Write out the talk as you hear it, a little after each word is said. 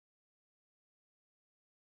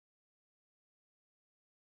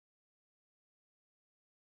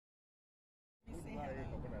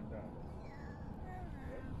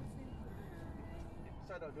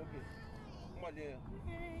Honey,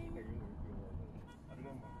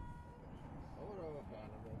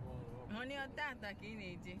 your tata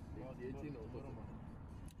kini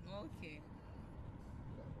okay.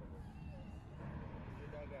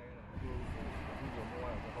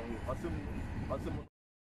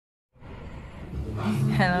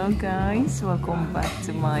 Hello guys, welcome back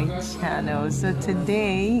to my channel. So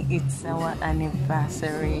today it's our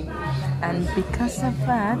anniversary, and because of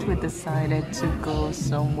that we decided to go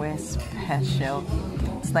somewhere special.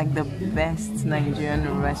 It's like the best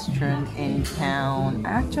Nigerian restaurant in town.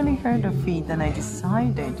 I actually heard of it and I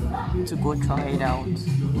decided to go try it out.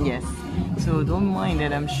 Yes, so don't mind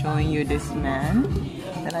that I'm showing you this man,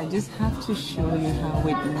 that I just have to show you how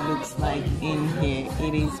it looks like in here.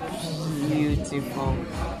 It is beautiful.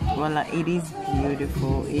 Voila, it is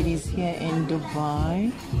beautiful. It is here in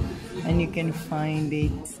Dubai and you can find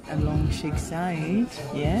it along Sheikh Side.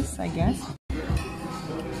 Yes, I guess.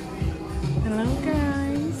 Hello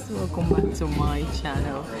guys, welcome back to my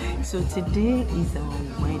channel. So today is our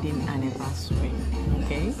wedding anniversary.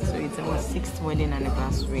 Okay, so it's our 6th wedding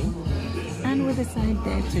anniversary and we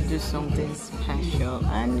decided to do something special.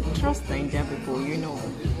 And trust Nigerian people, you know,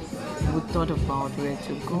 we thought about where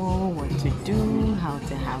to go, what to do, how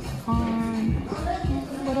to have fun,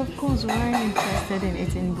 but of course we're interested in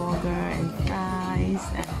eating burger and fries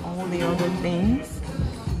and all the other things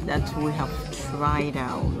that we have tried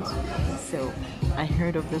out. So I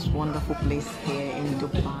heard of this wonderful place here in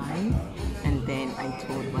Dubai, and then I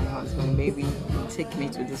told my husband, baby, take me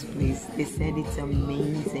to this place. They said it's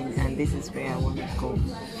amazing and this is where I want to go.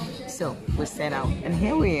 So we set out and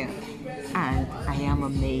here we are, and I am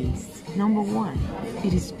amazed. Number one,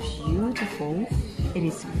 it is beautiful, it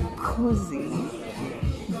is cozy,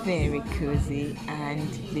 very cozy, and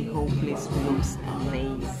the whole place looks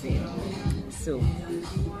amazing. So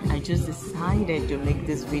I just decided to make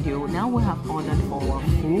this video. Now we have ordered for our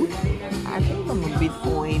food. I think I'm a bit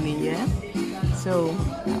oily here. So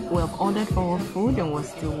we have ordered for our food and we're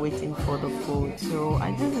still waiting for the food. So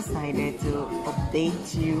I just decided to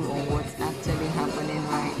update you on what's actually happening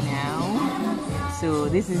right now. So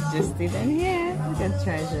this is just it, and yeah, look at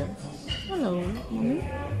Treasure. Hello, mommy.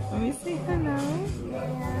 Mommy, say hello.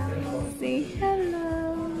 Hello. Say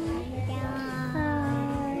hello.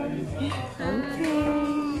 Hi.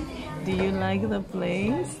 Okay. Do you like the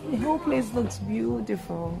place? The whole place looks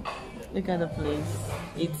beautiful. Look at the place.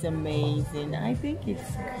 It's amazing. I think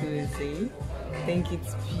it's cozy. I think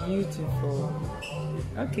it's beautiful.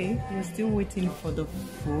 Okay, we're still waiting for the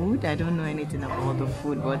food. I don't know anything about the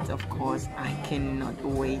food, but of course I cannot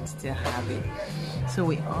wait to have it. So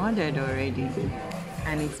we ordered already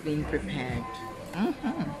and it's being prepared.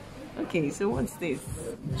 Okay, so what's this?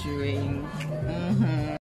 Drink.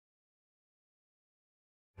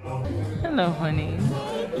 Hello, honey.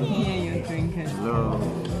 Here you're drinking. Hello.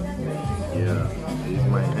 Yeah, it's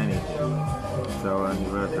my honey. It's our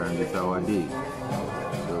anniversary and it's our day.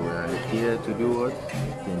 So we are here to do what?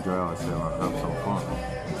 To enjoy ourselves and have some fun.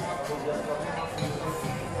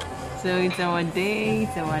 So it's our day,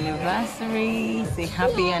 it's our anniversary. Say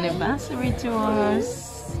happy anniversary to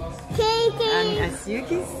us. And as you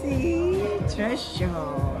can see, Treasure.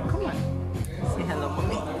 Come on. Say hello,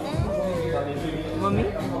 mommy. Mommy?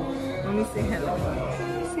 Mommy, say hello.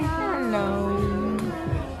 Say hello.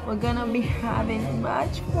 We're gonna be having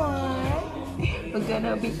much fun. We're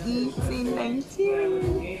gonna be eating Nigerian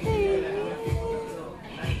food.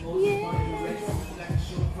 Yes.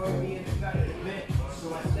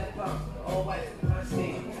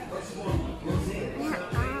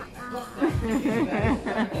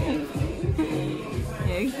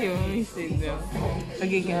 Okay, let me sit down.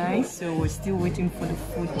 Okay guys, so we're still waiting for the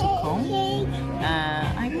food to come.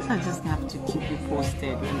 I guess I just have to keep you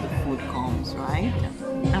posted when the food comes, right?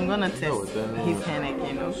 I'm gonna test his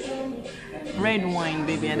Heineken, okay? Red wine,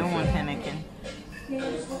 baby, I don't want Heineken.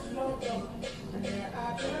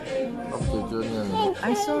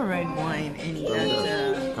 I saw red wine in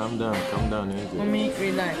that. Calm down, Angel. Mommy,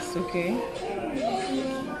 relax, okay?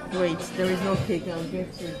 Wait, there is no cake. I'll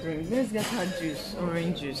get you a drink. Let's get her juice,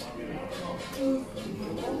 orange juice.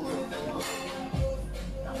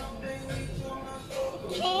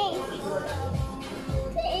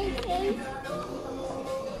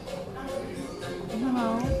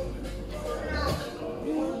 Hello.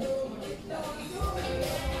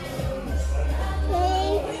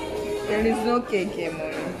 There is no cake here,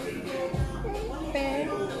 mommy.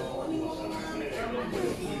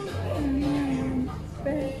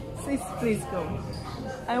 Sis, please come.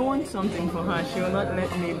 I want something for her. She will not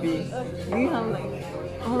let me be. Do you have like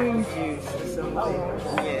orange juice or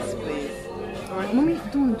something? Yes, please. Alright, mommy,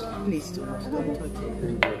 don't, please don't touch it.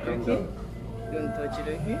 Okay? Don't touch it,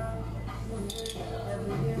 okay?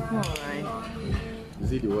 Alright.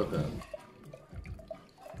 Is it the water?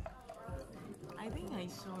 I think I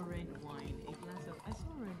saw red wine, a glass of, I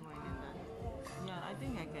saw red wine in that. Yeah, I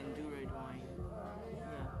think I can do red wine.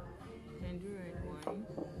 Yeah, can do red wine.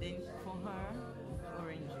 Then for her,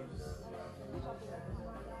 orange juice.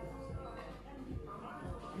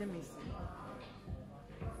 Let me see.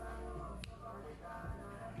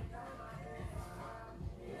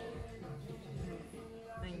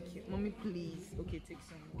 Thank you. Mommy, please. Okay, take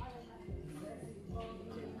some water.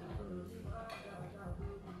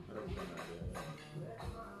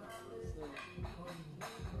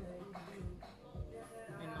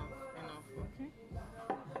 Enough, okay?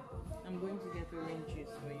 I'm going to get orange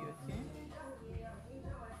juice for you, okay?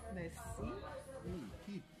 Let's see.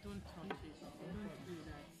 Don't touch it. Don't do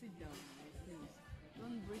that. Sit down, please.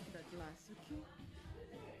 Don't break the glass, okay?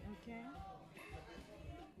 Okay?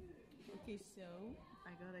 Okay, so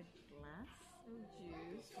I got a glass of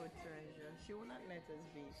juice for Treasure. She will not let us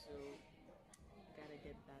be, so gotta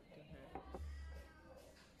get that to her.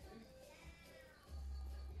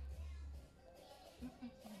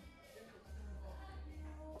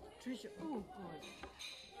 Treasure, oh God.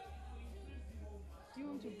 Do you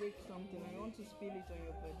want to break something? I want to spill it on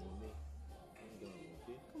your body.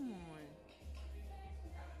 Come on.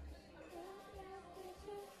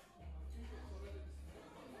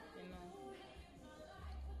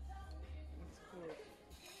 It's good.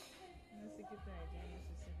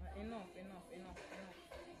 Enough.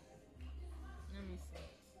 Let me see.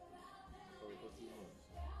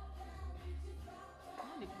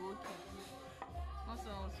 Not the gold cup.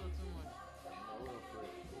 Also too much.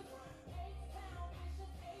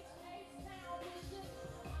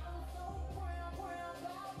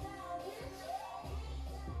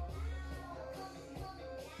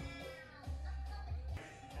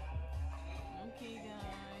 Okay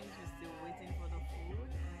guys, we're still waiting for the food,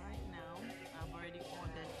 and right now I've already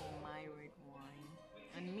ordered for my red wine,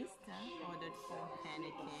 and Mr. ordered for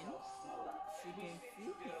Heineken. So you can see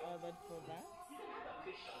he ordered for that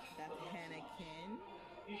Heineken,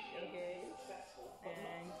 okay,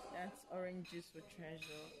 and that's orange juice for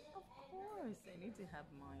Treasure. Of course, I need to have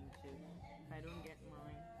mine too. If I don't get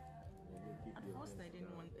mine, at first I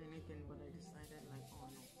didn't want anything, but I decided like, oh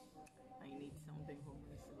no, I need something for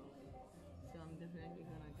myself. So I'm definitely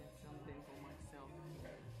gonna get something for myself.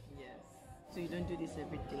 Yes. So you don't do this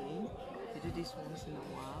every day. You do this once in a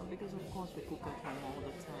while because of course we cook at home all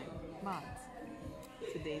the time. But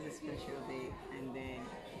today is a special day, and then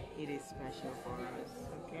it is special for us.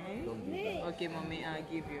 Okay? Okay, mommy, I'll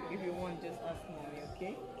give you. If you want, just ask mommy.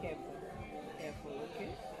 Okay? Careful. Okay?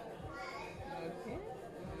 Okay.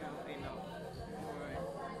 No. Alright.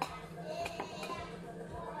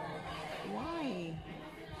 Why?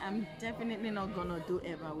 I'm definitely not gonna do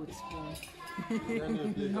ever with spoon.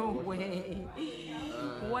 No way.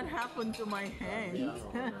 What happened to my hands?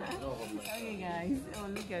 Okay guys, oh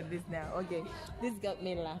look at this now. Okay, this got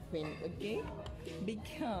me laughing, okay?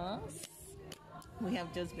 Because we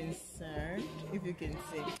have just been served, if you can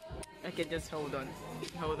see. Okay, just hold on,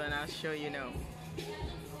 I'll show you now.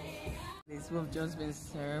 We've just been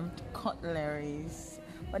served cutleries,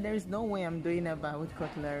 but there is no way I'm doing about with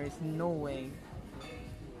cutleries. No way,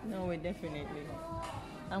 definitely.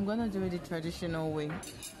 I'm gonna do it the traditional way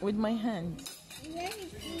with my hands.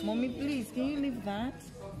 Mommy, please, can you leave that?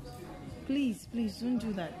 Please, don't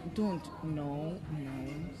do that. Don't. No.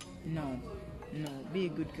 Be a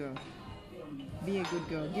good girl.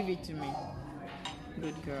 Give it to me.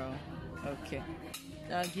 Good girl. Okay.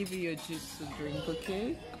 I'll give you your juice to drink,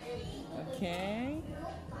 okay? Okay.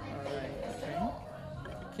 Alright.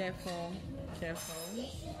 Careful.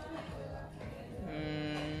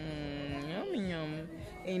 Yum.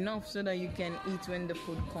 Enough so that you can eat when the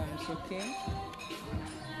food comes, okay?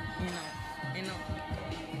 Enough.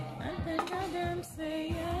 I think I damn say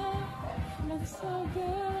yeah. Looks so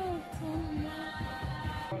good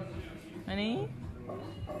tonight. Honey?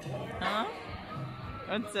 Huh?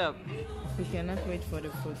 What's up? We cannot wait for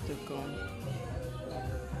the food to come.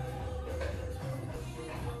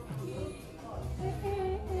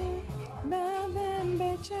 Bad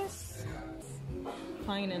bitches.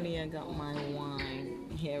 Finally, I got my wine.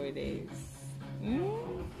 Here it is.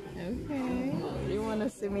 Okay. You want to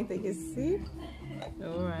see me take a sip?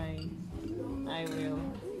 Alright. I will.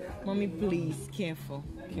 Mommy, please. Careful.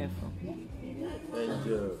 Thank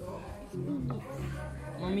you.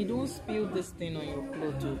 Mommy, don't spill this thing on your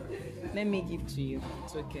clothes too. Let me give to you.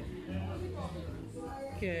 It's okay.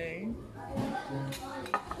 Okay.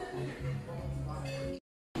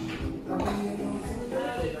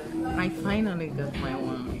 I finally got my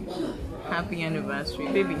one. Happy anniversary,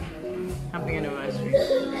 baby. Happy anniversary.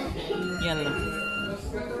 Yalla.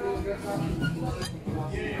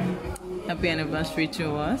 Happy anniversary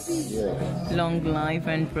to us. Yeah. Long life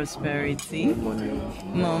and prosperity. Money.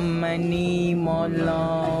 More money, more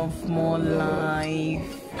love, more life,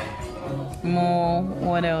 more,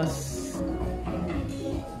 what else?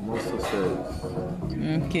 More success.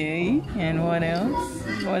 Okay, and what else?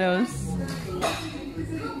 What else?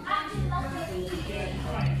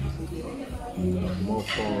 More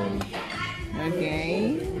fun.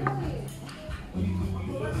 Okay.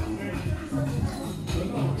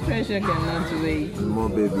 Treasure cannot wait. And more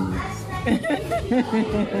babies.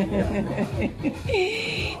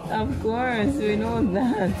 Of course, we know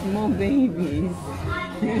that. More babies.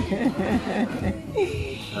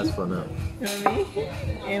 That's for now. Mommy,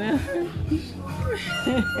 you know?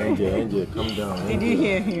 Angel, calm down. Did you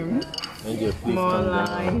hear him? Angel, please More calm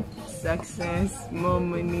life, down. success, more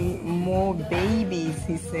money, more babies.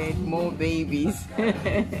 He said, more babies.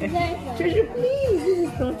 Treasure, please, this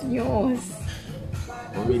is not yours.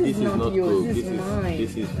 Mommy, this is not yours. cool. This is mine.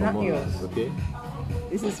 This is for Not mommy, yours. okay?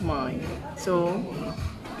 This is mine. So,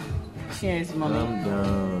 cheers, mommy. Calm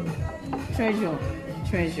down. Treasure.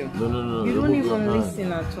 No. You don't remove your even hand.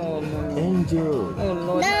 listen at all, mommy. Angel. Oh,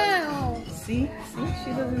 Lord. No. See,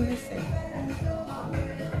 she doesn't listen.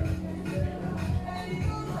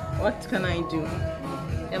 What can I do?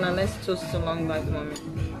 Let's toast to long life, mommy.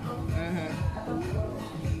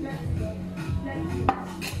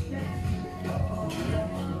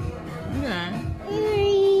 Yeah.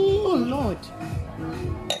 Oh, Lord.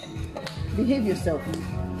 Behave yourself.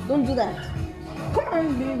 Don't do that. Come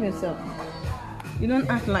on, behave yourself. You don't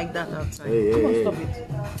act like that outside. Come on, stop it.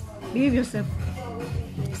 Behave yourself.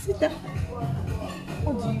 Sit down.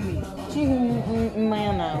 What do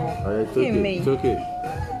you mean? It's okay.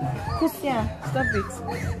 Kusia, stop it.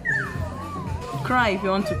 Cry if you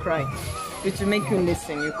want to cry. It will make you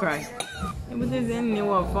listen, you cry. Yeah, but there's any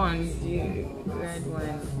more fun. Red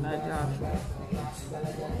wine, larger.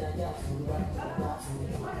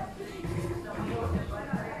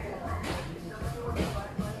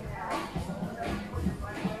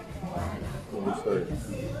 Oh, sorry.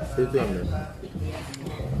 Sit down, man.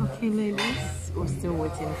 Okay, ladies, we're still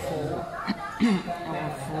waiting for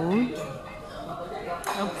our food.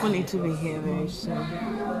 Hopefully to be here very soon.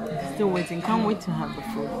 Still waiting. Can't wait to have the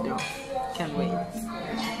food though. Can't wait.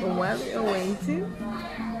 But while we are waiting,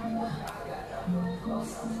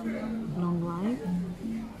 long life,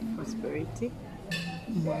 prosperity,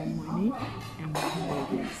 more money, and more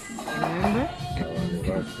babies. Remember?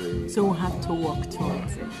 So we'll have to work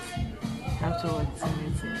towards it. Have to work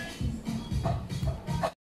towards it.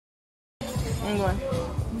 Hang on.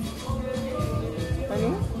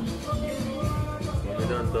 Honey?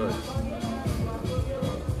 Don't touch.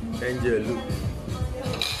 Angel, look.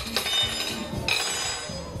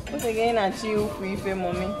 What's again at you, free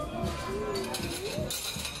mommy?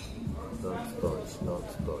 Don't touch.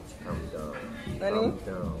 Calm down. Honey? Calm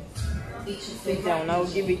down. Sit down. I will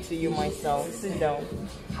give it to you myself. Sit down.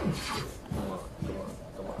 Come on.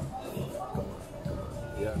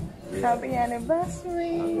 Yeah. Happy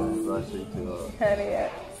anniversary. Happy anniversary to us.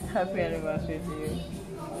 Happy anniversary to you.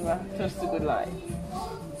 Toast to good life.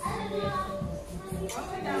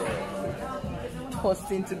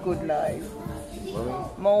 Toasting to good life.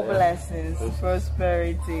 More blessings,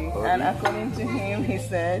 prosperity. And according to him, he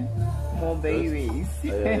said, more babies.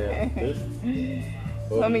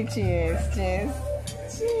 Mommy, cheers. Cheers.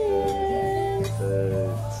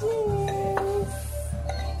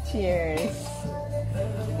 Cheers.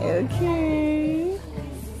 Okay.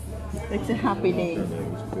 It's a happy day,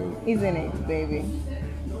 isn't it, baby?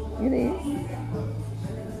 It is.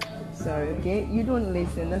 Sorry, okay? You don't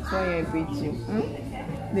listen. That's why I beat you.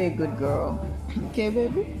 They're a good girl. Okay,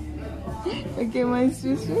 baby? Okay, my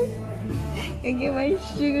sweet. Okay, my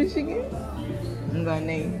sugar. I'm gonna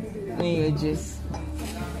name your juice.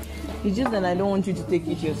 It's just that I don't want you to take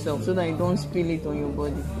it yourself so that you don't spill it on your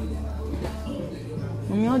body.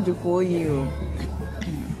 I'm not to call you.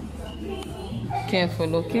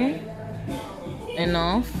 Careful, okay?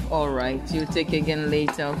 Enough? Alright, you take again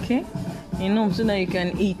later, okay? Enough so that you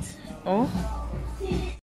can eat. Oh?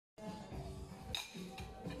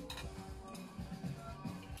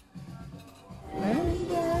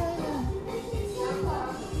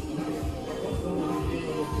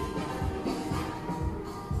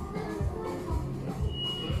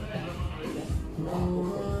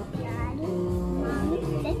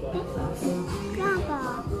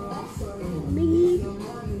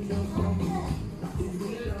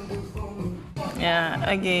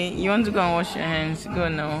 Yeah, okay. You want to go and wash your hands? Go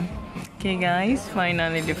now. Okay guys,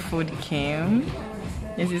 finally the food came.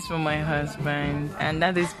 This is for my husband, and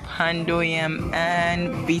that is pando yam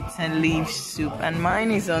and bitter leaf soup, and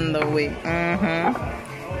mine is on the way.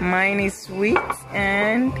 Mine is sweet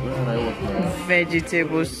and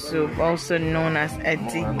vegetable soup, also known as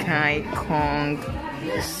edikai kong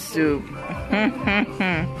soup.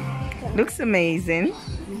 Looks amazing.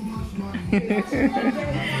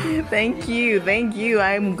 Thank you.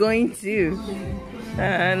 I'm going to.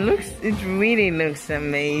 It really looks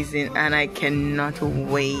amazing, and I cannot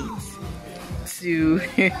wait to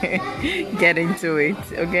get into it.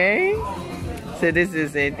 Okay, so this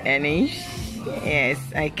is it, Anish. Yes,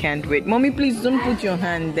 I can't wait. Mommy, please don't put your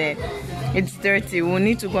hand there. It's dirty. We'll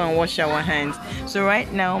need to go and wash our hands. So right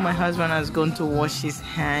now my husband has gone to wash his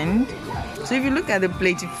hand. So if you look at the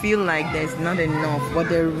plate, you feel like there's not enough, but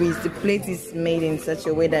there is. The plate is made in such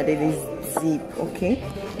a way that it is deep. Okay,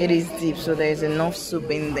 it is deep, so there is enough soup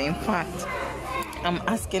in there. In fact, I'm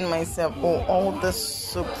asking myself, all the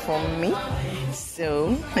soup for me.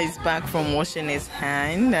 So he's back from washing his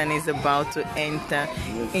hand and he's about to enter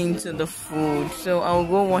into the food. So I'll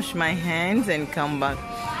go wash my hands and come back.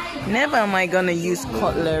 Never am I gonna use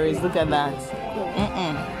cutlery. Look at that.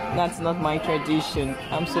 That's not my tradition.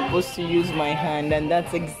 I'm supposed to use my hand, and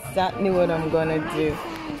that's exactly what I'm gonna do.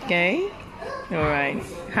 Okay? Alright.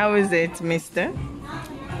 How is it, mister?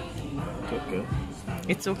 It's okay.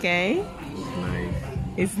 It's okay? It's nice.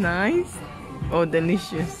 It's nice? Oh,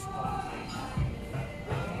 delicious.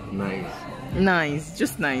 Nice. Nice.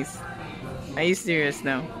 Just nice. Are you serious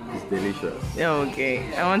now? It's delicious.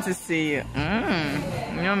 Okay. I want to see you.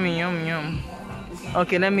 Yummy, yum, yum.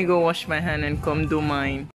 Okay, let me go wash my hand and come do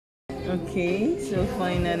mine. Okay, so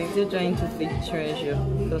finally, they're trying to feed Treasure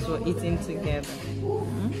because we're eating together.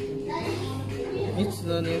 Eat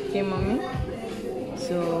slowly, okay, mommy?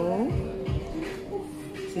 So,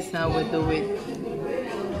 this is how we do it.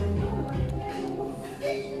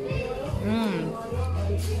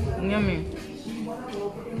 Yummy.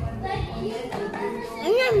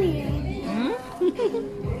 Yummy.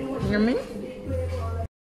 Yummy?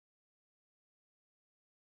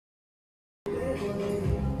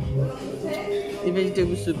 The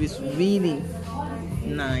vegetable soup is really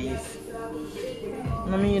nice.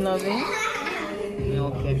 Mommy, you love it?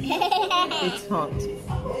 Okay. It's hot.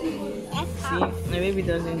 See, my baby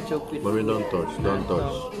doesn't joke with Mommy, don't touch. Don't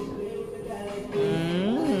touch.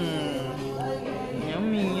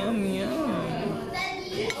 Yummy, yum, yum.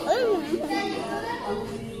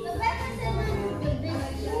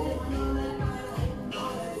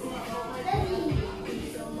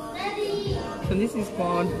 So this is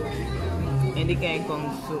called Edikai Kong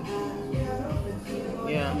soup.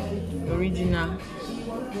 Yeah, original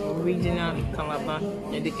Calabar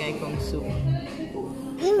Edikai Kong soup.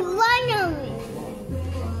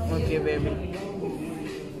 Okay, baby.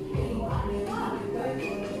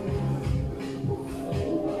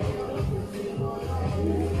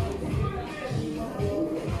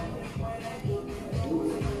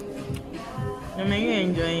 Are you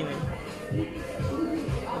enjoying it?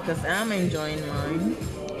 Because I'm enjoying mine.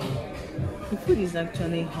 The food is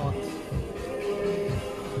actually hot.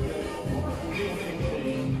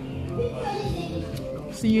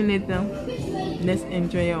 See you later. Let's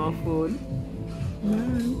enjoy our food.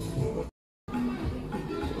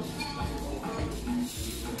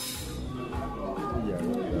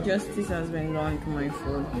 Justice has been gone to my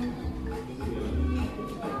food.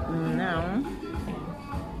 Now,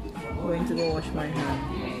 I'm going to go wash my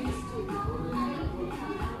hands.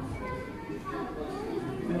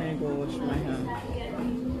 I'm gonna go wash my hands.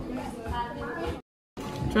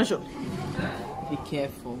 Treasure, be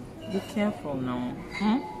careful. Be careful now.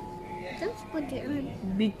 Don't put it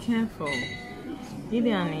on. Be careful. Give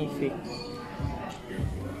it an effect.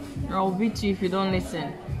 I'll beat you if you don't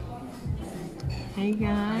listen. Hey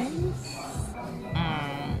guys.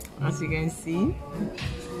 As you can see,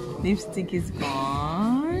 lipstick is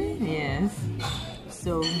gone. Yes.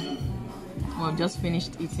 So we've just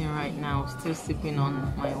finished eating right now. Still sipping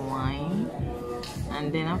on my wine.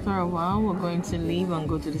 And then after a while, we're going to leave and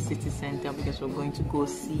go to the city center because we're going to go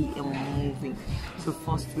see a movie. So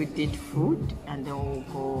first we did food and then we'll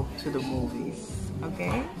go to the movies.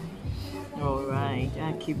 Okay? Alright,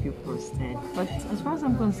 I'll keep you posted. But as far as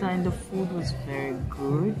I'm concerned, the food was very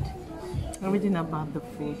good. Everything about the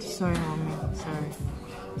food. Sorry, mommy.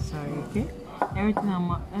 Sorry, okay?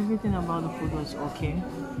 Everything about the food was okay.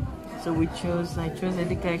 So I chose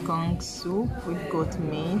Edikai Kong soup with goat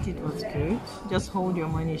meat. It was good. Just hold your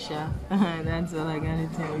money, Sha. That's all I gotta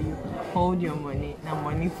tell you. Hold your money. Now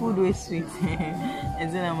money food was sweet.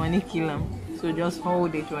 And then money kill them. So just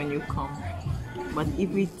hold it when you come. But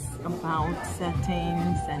if it's about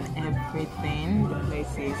settings and everything, the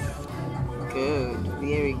place is good,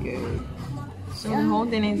 very good. So the whole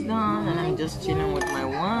thing is done and I'm just chilling with my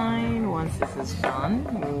wine. Once this is done,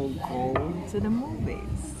 we'll go to the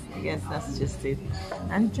movies. I guess that's just it.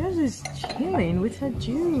 And Jess is chilling with her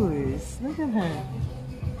juice. Look at her.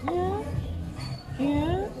 Yeah?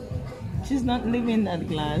 Yeah? She's not leaving that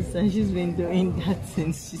glass and she's been doing that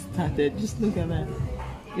since she started. Just look at her.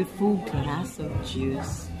 A full glass of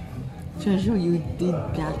juice. Treasure, you did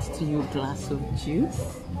that to your glass of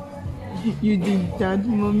juice? You did that,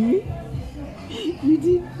 mommy? You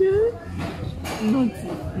did that?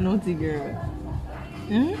 Naughty girl.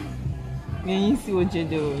 Huh? Can you see what you're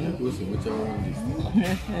doing?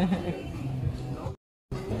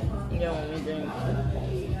 Yeah, mommy, drink.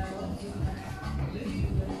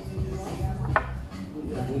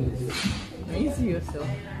 Can you see yourself?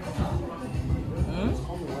 Hmm?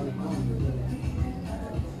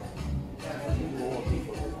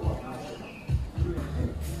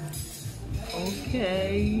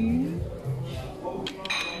 Okay.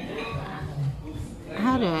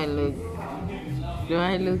 How do I look? Do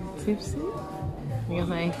I look tipsy?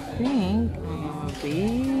 Because I think I am a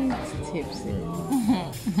bit tipsy.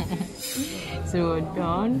 So we're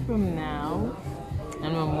done from now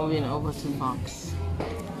and we're moving over to Box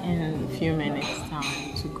in a few minutes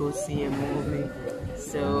time to go see a movie.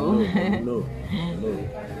 So No.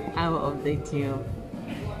 I will update you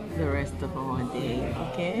the rest of our day,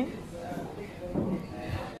 okay?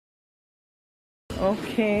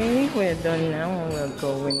 Okay, we're done now and we're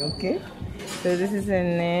going, okay? So this is a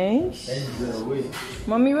Nash.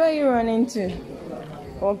 Mommy, where are you running to?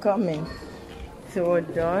 We're coming. So we're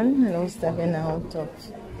done and we're stepping out of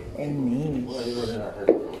a Nash.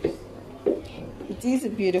 It is a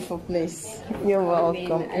beautiful place. You're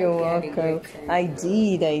welcome. You're welcome. I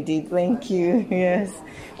did. Thank you. Yes.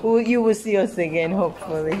 Well, you will see us again,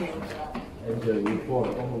 hopefully.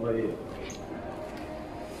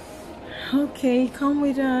 Okay, come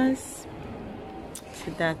with us.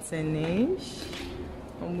 So that's an age.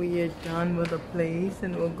 And we are done with the place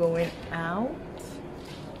and we're going out.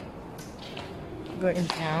 Going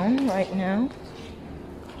down right now.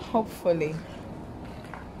 Hopefully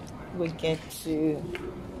we get to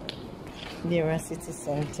the city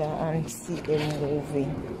center and see a movie.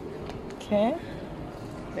 Okay?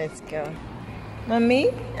 Let's go. Mommy,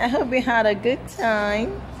 I hope you had a good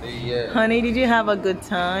time. Yeah. Honey, did you have a good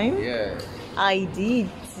time? Yeah. I did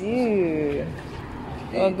too.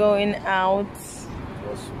 We're going out. It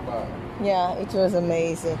was super. Yeah, it was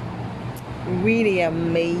amazing. Really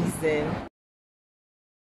amazing.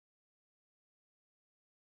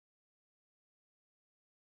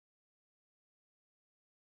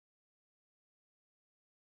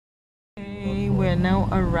 Okay, we're now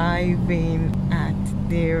arriving at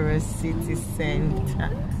the city center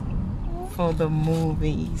for the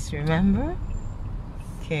movies, remember?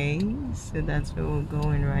 Okay, so that's where we're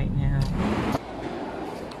going right now.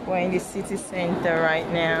 We're in the city center right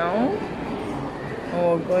now and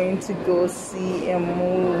we're going to go see a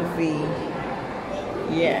movie.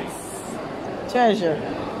 Yes. Treasure,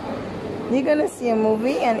 you gonna see a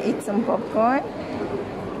movie and eat some popcorn?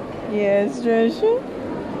 Yes, Treasure?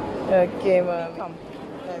 Okay, Mommy. Come,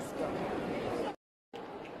 let's go.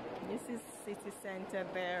 This is city center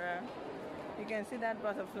there. You can see that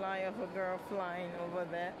butterfly of a girl flying over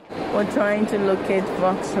there. We're trying to locate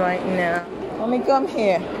Vox right now. Mommy, come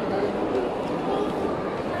here.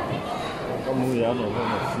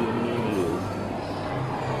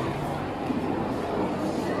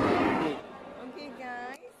 Okay,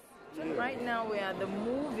 guys. So right now we are at the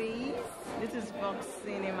movies. This is Vox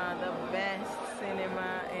Cinema, the best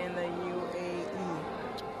cinema in the UAE.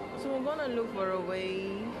 So we're gonna look for a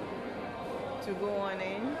way to go on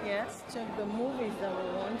in, yes, check the movies that we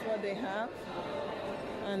want, what they have,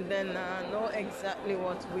 and then know exactly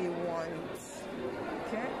what we want.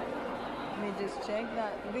 Okay, let me just check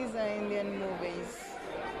that these are Indian movies.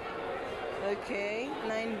 Okay,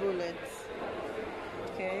 9 bullets.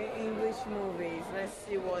 Okay, English movies, let's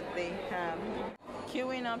see what they have.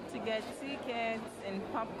 Queuing up to get tickets and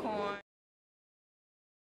popcorn.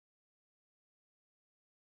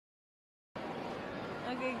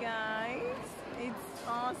 Okay guys, it's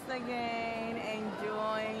us again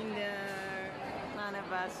enjoying the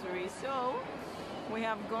anniversary. So we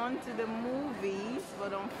have gone to the movies,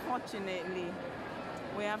 but unfortunately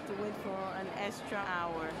we have to wait for an extra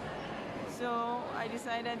hour. So I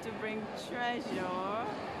decided to bring Treasure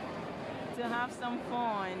to have some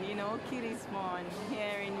fun, you know, kiddies fun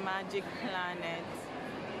here in Magic Planet.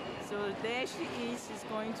 So there she is. She's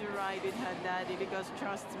going to ride with her daddy because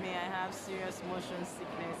trust me, I have serious motion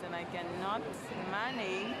sickness and I cannot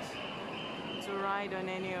manage to ride on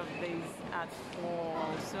any of these at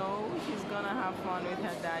all. So she's gonna have fun with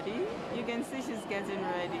her daddy. You can see she's getting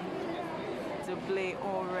ready to play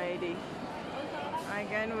already. I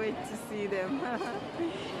can't wait to see them.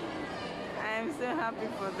 I am so happy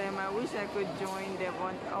for them. I wish I could join them,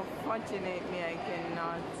 but unfortunately I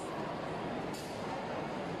cannot.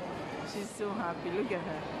 She's so happy. Look at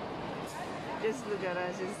her. Just look at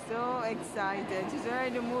her. She's so excited. She's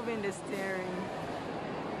already moving the steering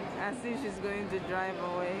as if she's going to drive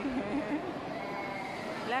away.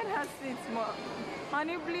 Let her sit more.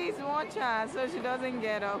 Honey, please watch her so she doesn't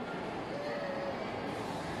get up.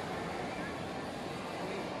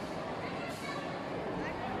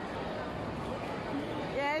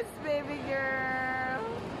 Yes, baby girl.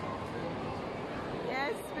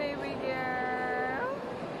 Yes, baby girl.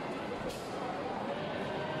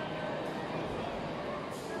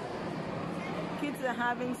 Kids are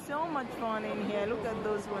having so much fun in here. Look at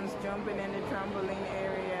those ones jumping in the trampoline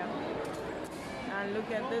area. And look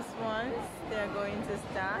at this ones. They're going to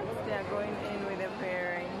start. They're going in with their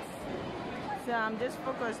parents. So I'm just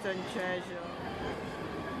focused on Treasure.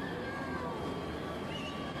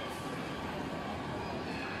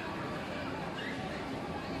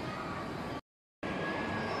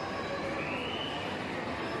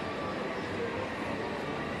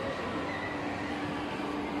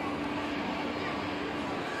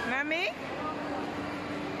 Mommy?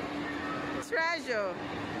 Treasure.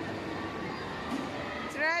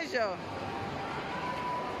 Treasure.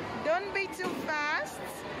 Don't be too fast.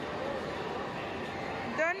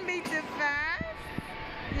 Don't be too fast.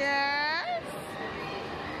 Yes.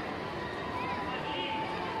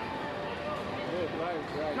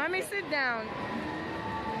 Mommy, sit down.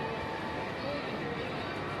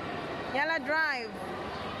 Yalla, drive.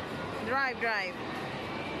 Drive, drive.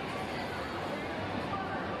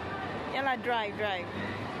 Yalla, drive, drive.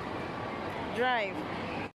 Drive.